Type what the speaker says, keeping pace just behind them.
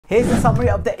Here's a summary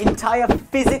of the entire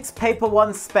Physics Paper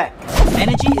 1 spec.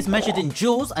 Energy is measured in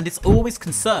joules and it's always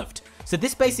conserved. So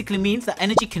this basically means that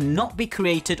energy cannot be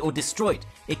created or destroyed.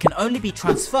 It can only be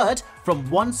transferred from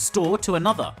one store to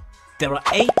another. There are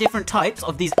 8 different types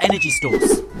of these energy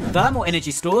stores. Thermal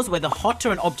energy stores, where the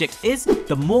hotter an object is,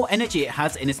 the more energy it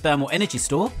has in its thermal energy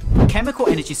store. Chemical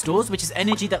energy stores, which is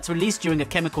energy that's released during a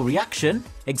chemical reaction.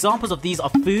 Examples of these are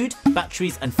food,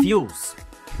 batteries and fuels.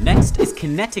 Next is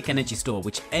kinetic energy store,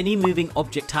 which any moving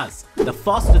object has. The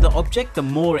faster the object, the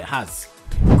more it has.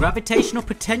 Gravitational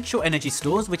potential energy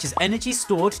stores, which is energy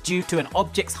stored due to an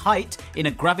object's height in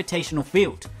a gravitational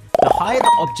field. The higher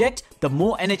the object, the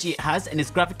more energy it has in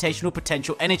its gravitational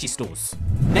potential energy stores.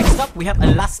 Next up, we have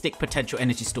elastic potential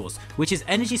energy stores, which is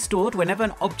energy stored whenever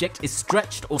an object is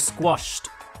stretched or squashed.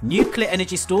 Nuclear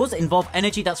energy stores involve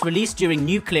energy that's released during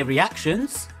nuclear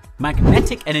reactions.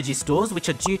 Magnetic energy stores, which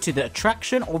are due to the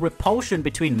attraction or repulsion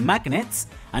between magnets.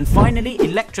 And finally,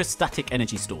 electrostatic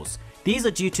energy stores. These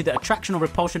are due to the attraction or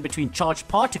repulsion between charged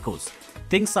particles,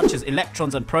 things such as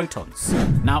electrons and protons.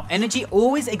 Now, energy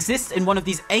always exists in one of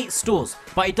these 8 stores,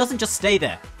 but it doesn't just stay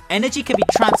there. Energy can be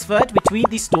transferred between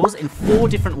these stores in 4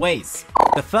 different ways.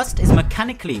 The first is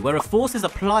mechanically, where a force is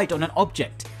applied on an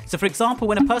object. So for example,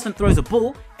 when a person throws a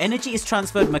ball, energy is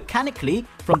transferred mechanically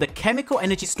from the chemical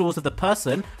energy stores of the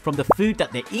person, from the food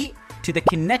that they eat, to the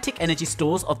kinetic energy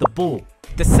stores of the ball.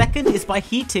 The second is by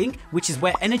heating, which is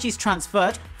where energy is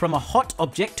transferred from a hot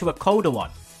object to a colder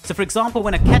one. So for example,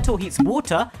 when a kettle heats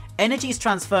water, energy is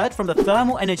transferred from the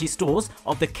thermal energy stores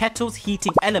of the kettle's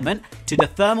heating element to the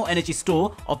thermal energy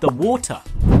store of the water.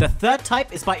 The third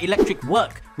type is by electric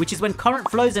work, which is when current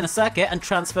flows in a circuit and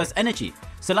transfers energy.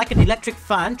 So like an electric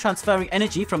fan transferring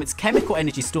energy from its chemical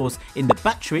energy stores in the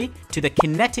battery to the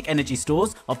kinetic energy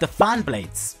stores of the fan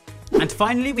blades. And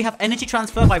finally, we have energy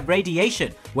transfer by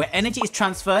radiation, where energy is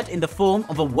transferred in the form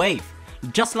of a wave,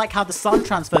 just like how the sun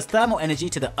transfers thermal energy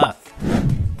to the earth.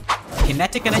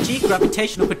 Kinetic energy,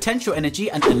 gravitational potential energy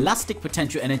and elastic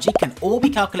potential energy can all be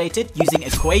calculated using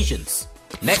equations.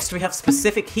 Next, we have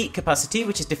specific heat capacity,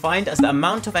 which is defined as the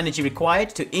amount of energy required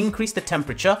to increase the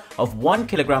temperature of 1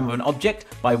 kilogram of an object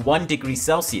by 1 degree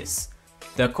Celsius.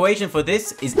 The equation for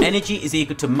this is energy is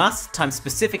equal to mass times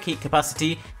specific heat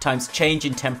capacity times change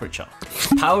in temperature.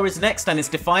 Power is next, and is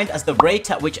defined as the rate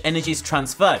at which energy is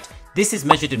transferred. This is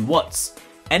measured in watts.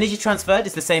 Energy transferred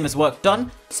is the same as work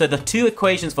done, so the 2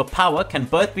 equations for power can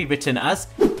both be written as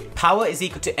power is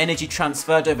equal to energy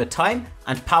transferred over time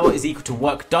and power is equal to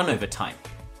work done over time.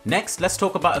 Next, let's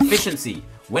talk about efficiency.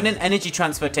 When an energy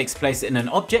transfer takes place in an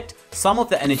object, some of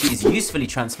the energy is usefully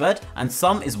transferred and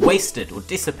some is wasted or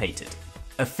dissipated.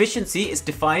 Efficiency is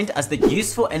defined as the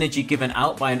useful energy given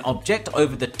out by an object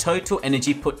over the total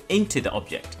energy put into the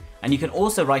object. And you can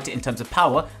also write it in terms of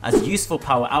power as useful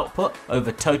power output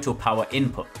over total power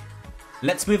input.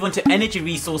 Let's move on to energy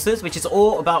resources, which is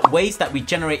all about ways that we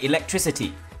generate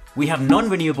electricity. We have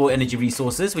non-renewable energy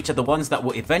resources, which are the ones that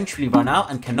will eventually run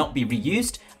out and cannot be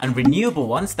reused, and renewable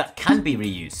ones that can be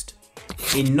reused.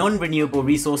 In non-renewable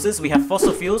resources, we have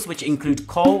fossil fuels, which include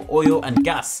coal, oil and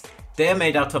gas. They are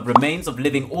made out of remains of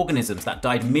living organisms that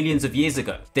died millions of years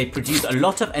ago. They produce a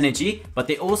lot of energy, but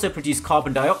they also produce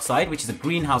carbon dioxide, which is a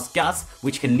greenhouse gas,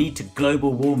 which can lead to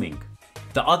global warming.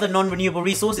 The other non-renewable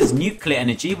resource is nuclear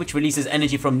energy, which releases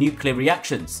energy from nuclear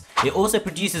reactions. It also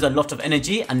produces a lot of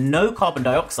energy and no carbon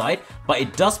dioxide, but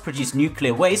it does produce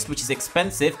nuclear waste, which is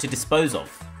expensive to dispose of.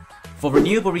 For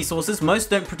renewable resources, most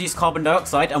don't produce carbon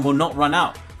dioxide and will not run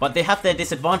out, but they have their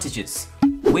disadvantages.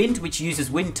 Wind, which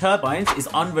uses wind turbines, is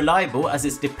unreliable as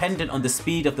it's dependent on the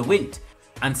speed of the wind.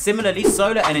 And similarly,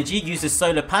 solar energy uses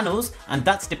solar panels, and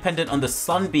that's dependent on the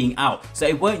sun being out, so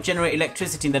it won't generate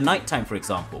electricity in the nighttime, for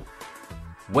example.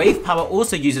 Wave power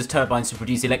also uses turbines to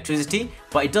produce electricity,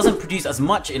 but it doesn't produce as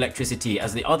much electricity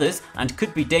as the others and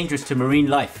could be dangerous to marine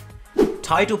life.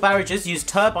 Tidal barrages use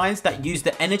turbines that use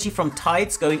the energy from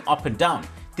tides going up and down.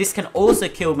 This can also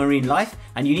kill marine life,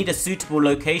 and you need a suitable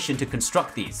location to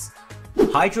construct these.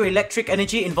 Hydroelectric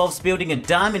energy involves building a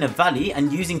dam in a valley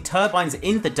and using turbines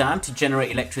in the dam to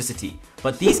generate electricity,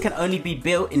 but these can only be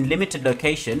built in limited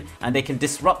location and they can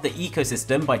disrupt the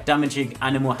ecosystem by damaging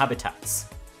animal habitats.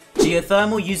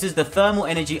 Geothermal uses the thermal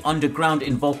energy underground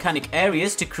in volcanic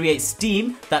areas to create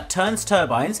steam that turns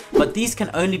turbines, but these can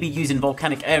only be used in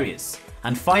volcanic areas.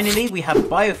 And finally, we have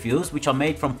biofuels, which are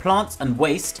made from plants and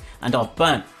waste and are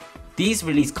burnt. These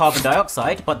release carbon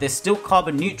dioxide, but they're still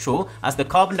carbon neutral as the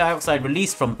carbon dioxide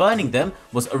released from burning them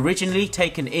was originally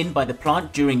taken in by the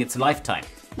plant during its lifetime.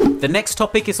 The next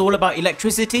topic is all about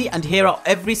electricity, and here are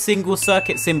every single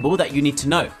circuit symbol that you need to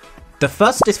know. The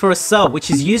first is for a cell, which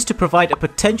is used to provide a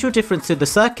potential difference to the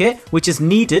circuit which is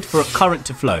needed for a current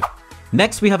to flow.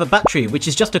 Next we have a battery, which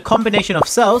is just a combination of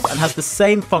cells and has the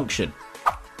same function.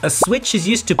 A switch is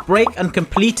used to break and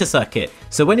complete a circuit,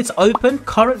 so when it's open,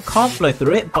 current can't flow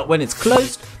through it, but when it's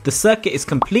closed, the circuit is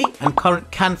complete and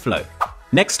current can flow.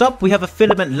 Next up, we have a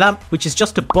filament lamp, which is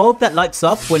just a bulb that lights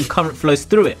up when current flows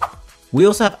through it. We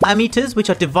also have ammeters, which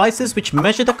are devices which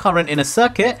measure the current in a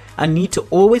circuit and need to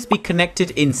always be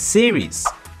connected in series.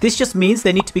 This just means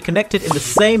they need to be connected in the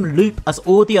same loop as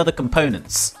all the other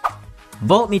components.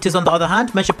 Voltmeters, on the other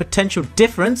hand, measure potential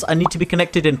difference and need to be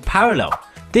connected in parallel.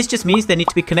 This just means they need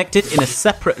to be connected in a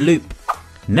separate loop.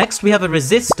 Next, we have a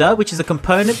resistor, which is a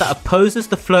component that opposes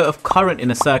the flow of current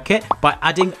in a circuit by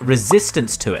adding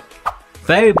resistance to it.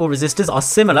 Variable resistors are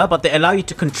similar, but they allow you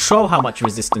to control how much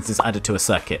resistance is added to a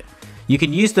circuit. You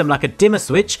can use them like a dimmer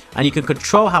switch, and you can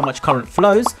control how much current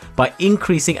flows by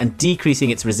increasing and decreasing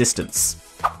its resistance.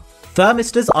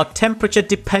 Thermistors are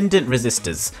temperature-dependent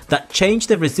resistors that change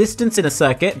the resistance in a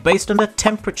circuit based on the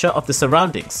temperature of the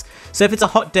surroundings. So if it's a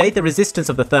hot day, the resistance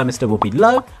of the thermistor will be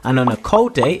low, and on a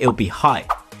cold day, it will be high.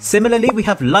 Similarly, we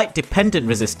have light-dependent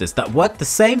resistors that work the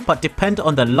same but depend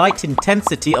on the light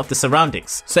intensity of the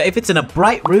surroundings. So if it's in a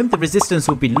bright room, the resistance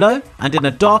will be low, and in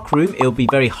a dark room, it will be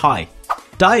very high.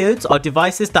 Diodes are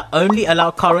devices that only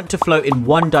allow current to flow in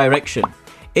one direction.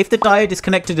 If the diode is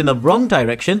connected in the wrong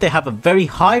direction, they have a very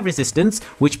high resistance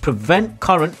which prevent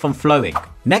current from flowing.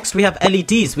 Next, we have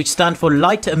LEDs, which stand for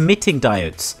light emitting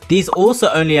diodes. These also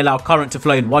only allow current to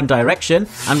flow in one direction,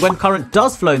 and when current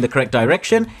does flow in the correct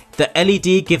direction, the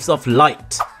LED gives off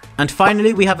light. And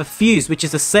finally, we have a fuse, which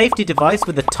is a safety device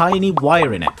with a tiny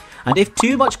wire in it. And if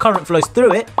too much current flows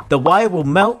through it, the wire will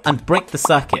melt and break the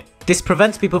circuit. This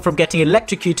prevents people from getting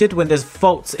electrocuted when there's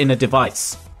faults in a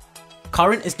device.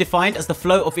 Current is defined as the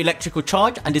flow of electrical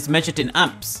charge and is measured in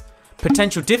amps.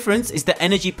 Potential difference is the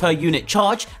energy per unit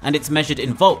charge and it's measured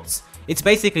in volts. It's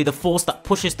basically the force that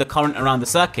pushes the current around the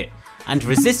circuit. And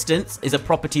resistance is a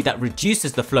property that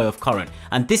reduces the flow of current,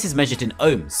 and this is measured in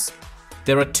ohms.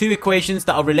 There are two equations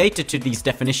that are related to these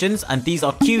definitions, and these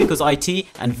are Q equals IT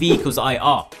and V equals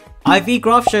IR. IV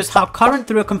graph shows how current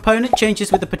through a component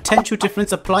changes with the potential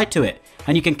difference applied to it,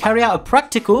 and you can carry out a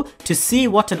practical to see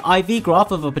what an IV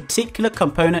graph of a particular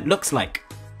component looks like.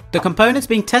 The components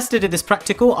being tested in this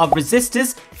practical are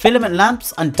resistors, filament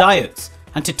lamps and diodes,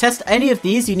 and to test any of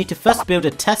these you need to first build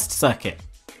a test circuit.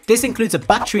 This includes a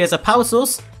battery as a power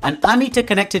source, an ammeter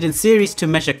connected in series to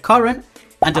measure current,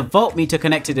 and a voltmeter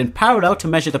connected in parallel to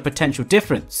measure the potential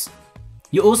difference.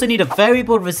 You also need a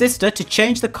variable resistor to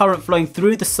change the current flowing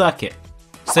through the circuit.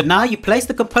 So now you place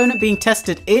the component being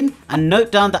tested in and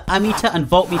note down the ammeter and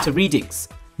voltmeter readings.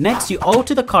 Next, you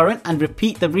alter the current and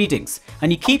repeat the readings,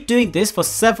 and you keep doing this for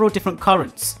several different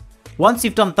currents. Once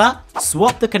you've done that,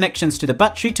 swap the connections to the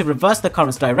battery to reverse the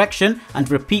current's direction and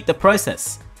repeat the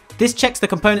process. This checks the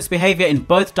component's behavior in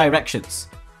both directions.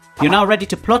 You're now ready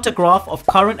to plot a graph of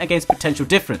current against potential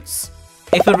difference.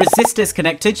 If a resistor is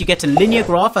connected, you get a linear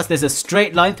graph as there's a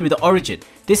straight line through the origin.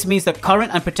 This means that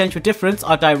current and potential difference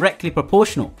are directly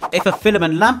proportional. If a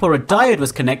filament lamp or a diode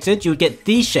was connected, you would get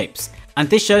these shapes. And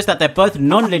this shows that they're both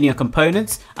non-linear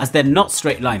components as they're not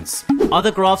straight lines.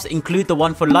 Other graphs include the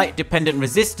one for light-dependent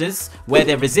resistors, where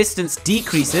their resistance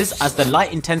decreases as the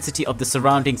light intensity of the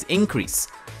surroundings increase.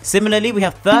 Similarly, we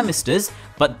have thermistors,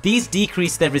 but these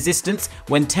decrease their resistance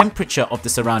when temperature of the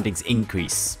surroundings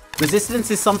increase. Resistance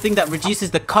is something that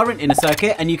reduces the current in a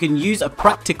circuit, and you can use a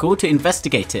practical to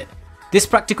investigate it. This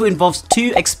practical involves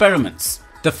two experiments.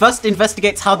 The first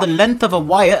investigates how the length of a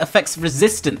wire affects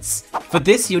resistance. For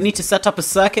this, you'll need to set up a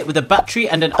circuit with a battery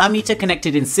and an ammeter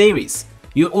connected in series.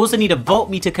 You'll also need a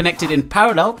voltmeter connected in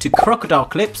parallel to crocodile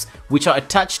clips, which are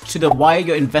attached to the wire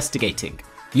you're investigating.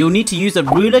 You'll need to use a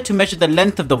ruler to measure the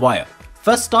length of the wire.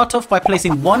 First, start off by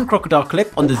placing one crocodile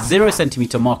clip on the 0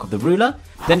 centimeter mark of the ruler,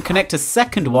 then connect a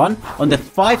second one on the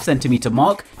 5 centimeter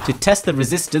mark to test the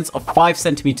resistance of 5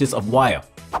 centimeters of wire.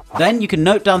 Then you can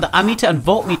note down the ammeter and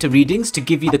voltmeter readings to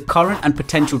give you the current and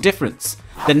potential difference.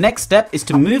 The next step is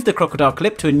to move the crocodile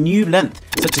clip to a new length,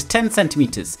 such as 10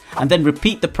 centimeters, and then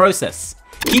repeat the process.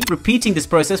 Keep repeating this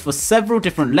process for several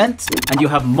different lengths, and you'll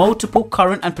have multiple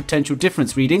current and potential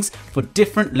difference readings for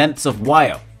different lengths of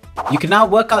wire. You can now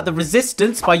work out the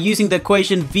resistance by using the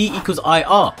equation V equals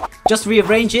IR. Just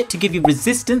rearrange it to give you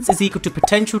resistance is equal to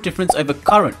potential difference over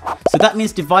current. So that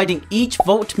means dividing each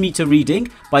voltmeter reading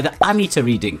by the ammeter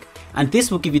reading. And this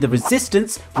will give you the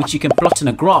resistance, which you can plot in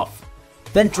a graph.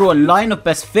 Then draw a line of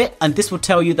best fit, and this will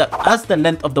tell you that as the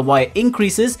length of the wire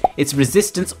increases, its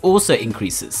resistance also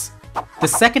increases. The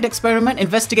second experiment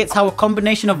investigates how a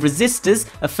combination of resistors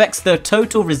affects the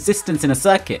total resistance in a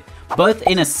circuit, both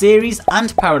in a series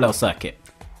and parallel circuit.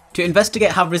 To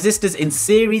investigate how resistors in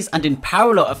series and in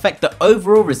parallel affect the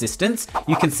overall resistance,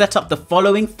 you can set up the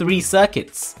following 3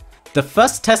 circuits. The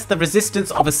first tests the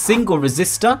resistance of a single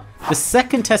resistor, the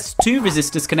second tests 2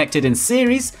 resistors connected in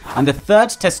series, and the third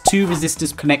tests 2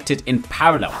 resistors connected in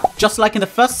parallel. Just like in the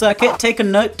first circuit, take a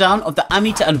note down of the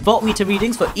ammeter and voltmeter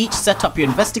readings for each setup you're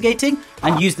investigating,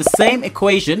 and use the same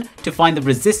equation to find the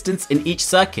resistance in each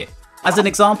circuit. As an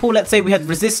example, let's say we had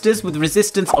resistors with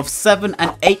resistance of 7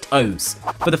 and 8 ohms.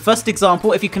 For the first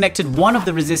example, if you connected one of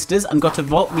the resistors and got a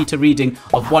voltmeter reading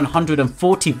of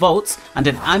 140 volts and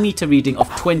an ammeter reading of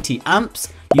 20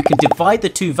 amps, you can divide the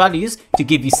two values to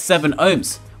give you 7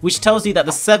 ohms, which tells you that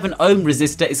the 7 ohm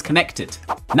resistor is connected.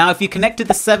 Now, if you connected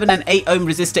the 7 and 8 ohm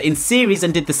resistor in series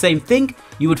and did the same thing,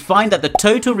 you would find that the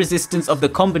total resistance of the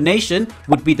combination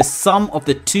would be the sum of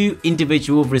the 2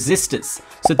 individual resistors.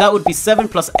 So that would be 7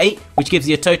 plus 8, which gives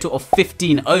you a total of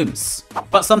 15 ohms.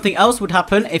 But something else would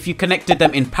happen if you connected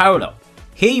them in parallel.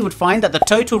 Here you would find that the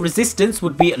total resistance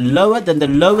would be lower than the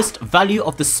lowest value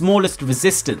of the smallest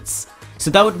resistance. So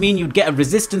that would mean you'd get a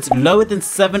resistance lower than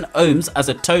 7 ohms as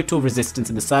a total resistance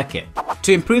in the circuit.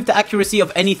 To improve the accuracy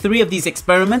of any 3 of these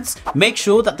experiments, make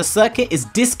sure that the circuit is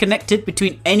disconnected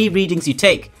between any readings you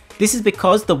take. This is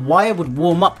because the wire would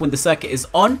warm up when the circuit is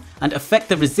on and affect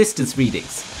the resistance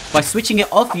readings. By switching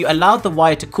it off, you allow the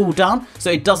wire to cool down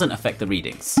so it doesn't affect the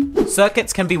readings.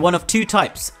 Circuits can be one of 2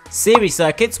 types. Series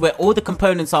circuits where all the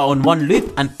components are on one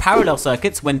loop, and parallel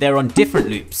circuits when they're on different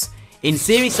loops. In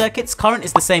series circuits, current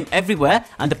is the same everywhere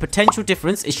and the potential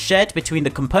difference is shared between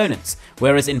the components,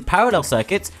 whereas in parallel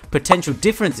circuits, potential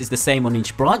difference is the same on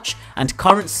each branch and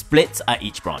current splits at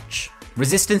each branch.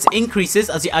 Resistance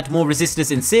increases as you add more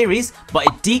resistors in series, but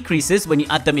it decreases when you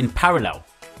add them in parallel.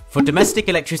 For domestic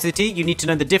electricity, you need to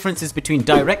know the differences between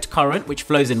direct current, which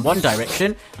flows in one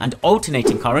direction, and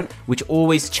alternating current, which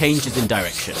always changes in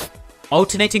direction.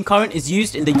 Alternating current is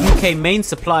used in the UK mains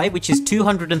supply, which is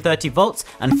 230 volts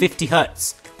and 50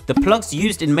 Hz. The plugs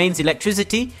used in mains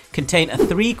electricity contain a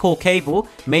 3-core cable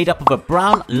made up of a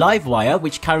brown live wire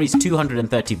which carries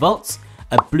 230 volts,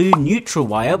 a blue neutral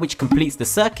wire which completes the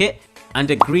circuit, and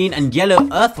a green and yellow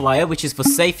earth wire which is for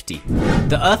safety.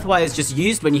 The earth wire is just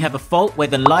used when you have a fault where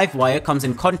the live wire comes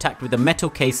in contact with the metal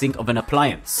casing of an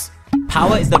appliance.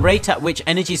 Power is the rate at which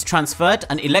energy is transferred,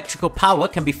 and electrical power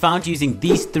can be found using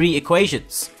these 3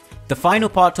 equations. The final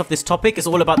part of this topic is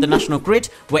all about the national grid,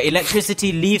 where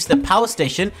electricity leaves the power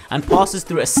station and passes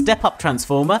through a step-up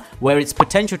transformer where its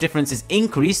potential difference is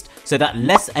increased so that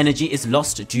less energy is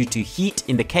lost due to heat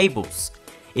in the cables.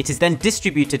 It is then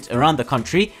distributed around the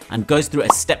country and goes through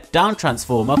a step-down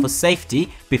transformer for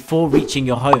safety before reaching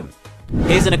your home.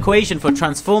 Here's an equation for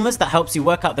transformers that helps you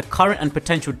work out the current and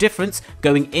potential difference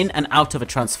going in and out of a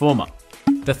transformer.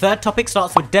 The third topic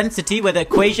starts with density, where the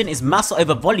equation is mass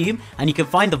over volume, and you can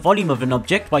find the volume of an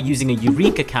object by using a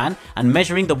Eureka can and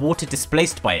measuring the water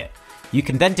displaced by it. You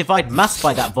can then divide mass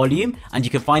by that volume and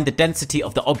you can find the density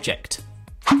of the object.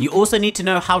 You also need to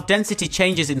know how density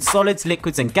changes in solids,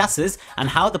 liquids and gases, and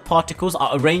how the particles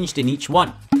are arranged in each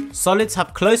one. Solids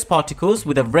have close particles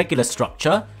with a regular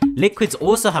structure, liquids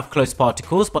also have close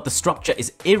particles but the structure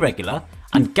is irregular,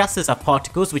 and gases have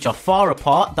particles which are far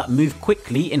apart that move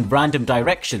quickly in random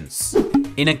directions.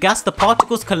 In a gas, the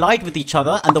particles collide with each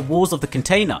other and the walls of the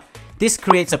container. This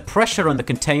creates a pressure on the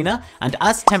container, and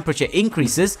as temperature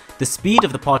increases, the speed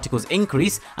of the particles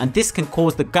increase, and this can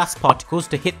cause the gas particles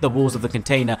to hit the walls of the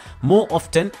container more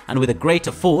often and with a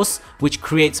greater force, which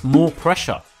creates more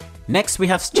pressure. Next, we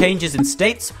have changes in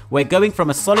states, where going from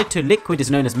a solid to liquid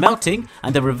is known as melting,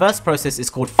 and the reverse process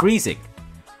is called freezing.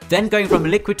 Then going from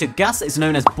liquid to gas is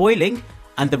known as boiling,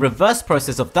 and the reverse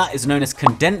process of that is known as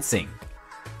condensing.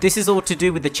 This is all to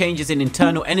do with the changes in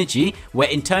internal energy, where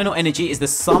internal energy is the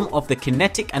sum of the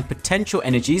kinetic and potential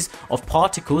energies of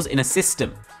particles in a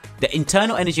system. The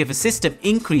internal energy of a system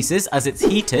increases as it's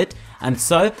heated, and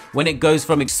so when it goes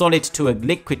from a solid to a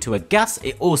liquid to a gas,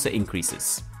 it also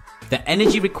increases. The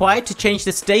energy required to change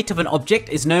the state of an object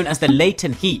is known as the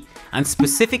latent heat, and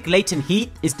specific latent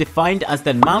heat is defined as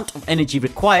the amount of energy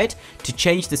required to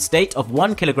change the state of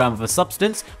 1 kilogram of a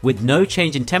substance with no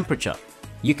change in temperature.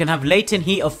 You can have latent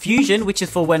heat of fusion, which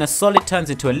is for when a solid turns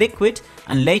into a liquid,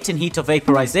 and latent heat of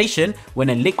vaporization when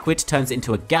a liquid turns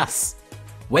into a gas.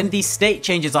 When these state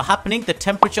changes are happening, the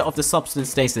temperature of the substance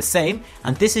stays the same,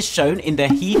 and this is shown in the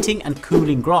heating and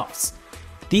cooling graphs.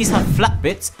 These have flat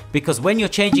bits because when you're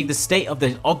changing the state of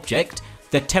the object,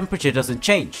 the temperature doesn't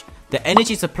change. The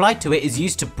energy supplied to it is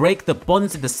used to break the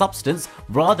bonds in the substance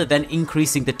rather than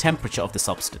increasing the temperature of the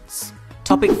substance.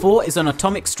 Topic 4 is on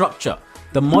atomic structure.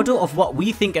 The model of what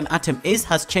we think an atom is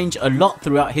has changed a lot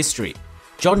throughout history.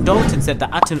 John Dalton said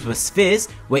that atoms were spheres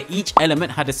where each element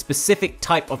had a specific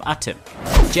type of atom.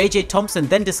 J.J. Thomson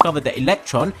then discovered the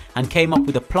electron and came up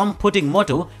with a plum pudding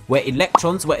model where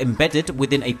electrons were embedded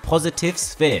within a positive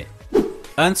sphere.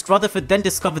 Ernst Rutherford then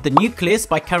discovered the nucleus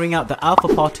by carrying out the alpha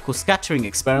particle scattering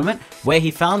experiment, where he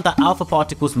found that alpha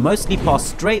particles mostly passed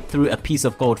straight through a piece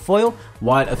of gold foil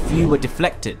while a few were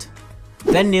deflected.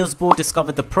 Then Niels Bohr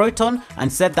discovered the proton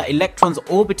and said that electrons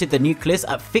orbited the nucleus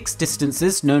at fixed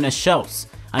distances known as shells.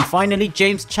 And finally,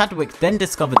 James Chadwick then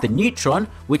discovered the neutron,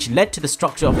 which led to the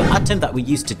structure of the atom that we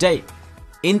use today.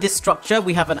 In this structure,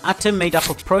 we have an atom made up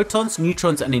of protons,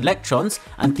 neutrons and electrons,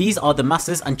 and these are the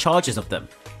masses and charges of them.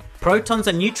 Protons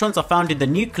and neutrons are found in the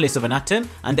nucleus of an atom,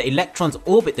 and the electrons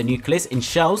orbit the nucleus in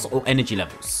shells or energy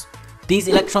levels. These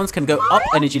electrons can go up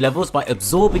energy levels by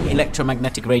absorbing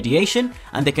electromagnetic radiation,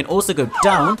 and they can also go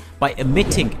down by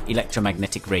emitting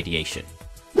electromagnetic radiation.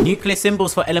 Nuclear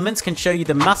symbols for elements can show you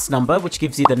the mass number, which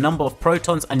gives you the number of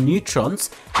protons and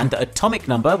neutrons, and the atomic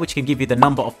number, which can give you the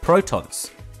number of protons.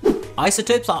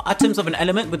 Isotopes are atoms of an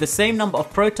element with the same number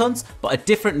of protons but a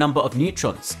different number of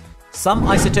neutrons. Some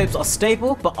isotopes are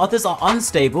stable, but others are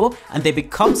unstable, and they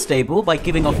become stable by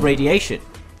giving off radiation.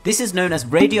 This is known as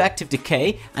radioactive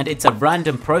decay, and it's a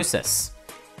random process.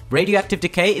 Radioactive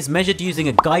decay is measured using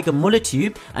a Geiger-Müller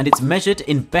tube, and it's measured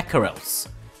in becquerels.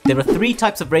 There are 3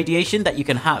 types of radiation that you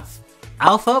can have: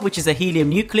 alpha, which is a helium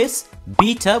nucleus,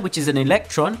 beta, which is an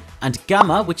electron, and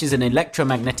gamma, which is an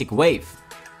electromagnetic wave.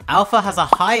 Alpha has a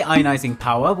high ionizing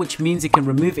power, which means it can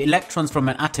remove electrons from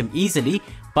an atom easily,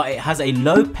 but it has a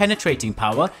low penetrating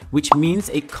power, which means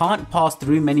it can't pass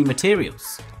through many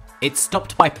materials. It's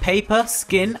stopped by paper,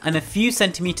 skin, and a few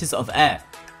centimeters of air.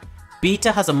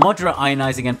 Beta has a moderate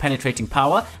ionizing and penetrating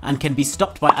power and can be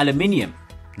stopped by aluminium.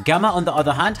 Gamma, on the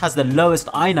other hand, has the lowest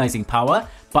ionizing power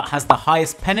but has the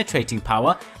highest penetrating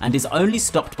power and is only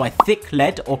stopped by thick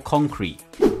lead or concrete.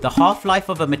 The half-life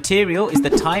of a material is the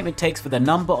time it takes for the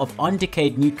number of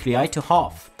undecayed nuclei to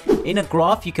half. In a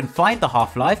graph, you can find the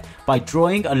half-life by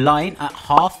drawing a line at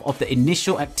half of the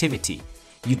initial activity.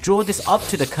 You draw this up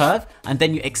to the curve and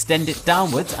then you extend it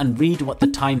downwards and read what the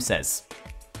time says.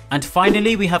 And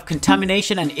finally, we have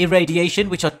contamination and irradiation,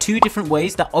 which are 2 different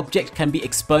ways that objects can be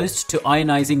exposed to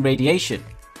ionizing radiation.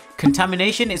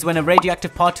 Contamination is when a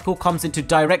radioactive particle comes into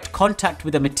direct contact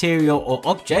with a material or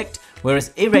object,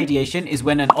 whereas irradiation is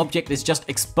when an object is just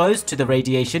exposed to the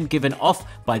radiation given off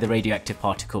by the radioactive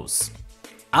particles.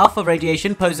 Alpha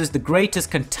radiation poses the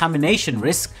greatest contamination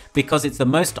risk because it's the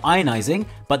most ionizing,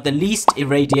 but the least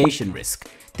irradiation risk.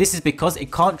 This is because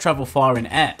it can't travel far in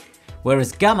air.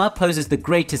 Whereas gamma poses the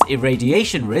greatest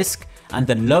irradiation risk and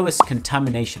the lowest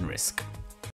contamination risk.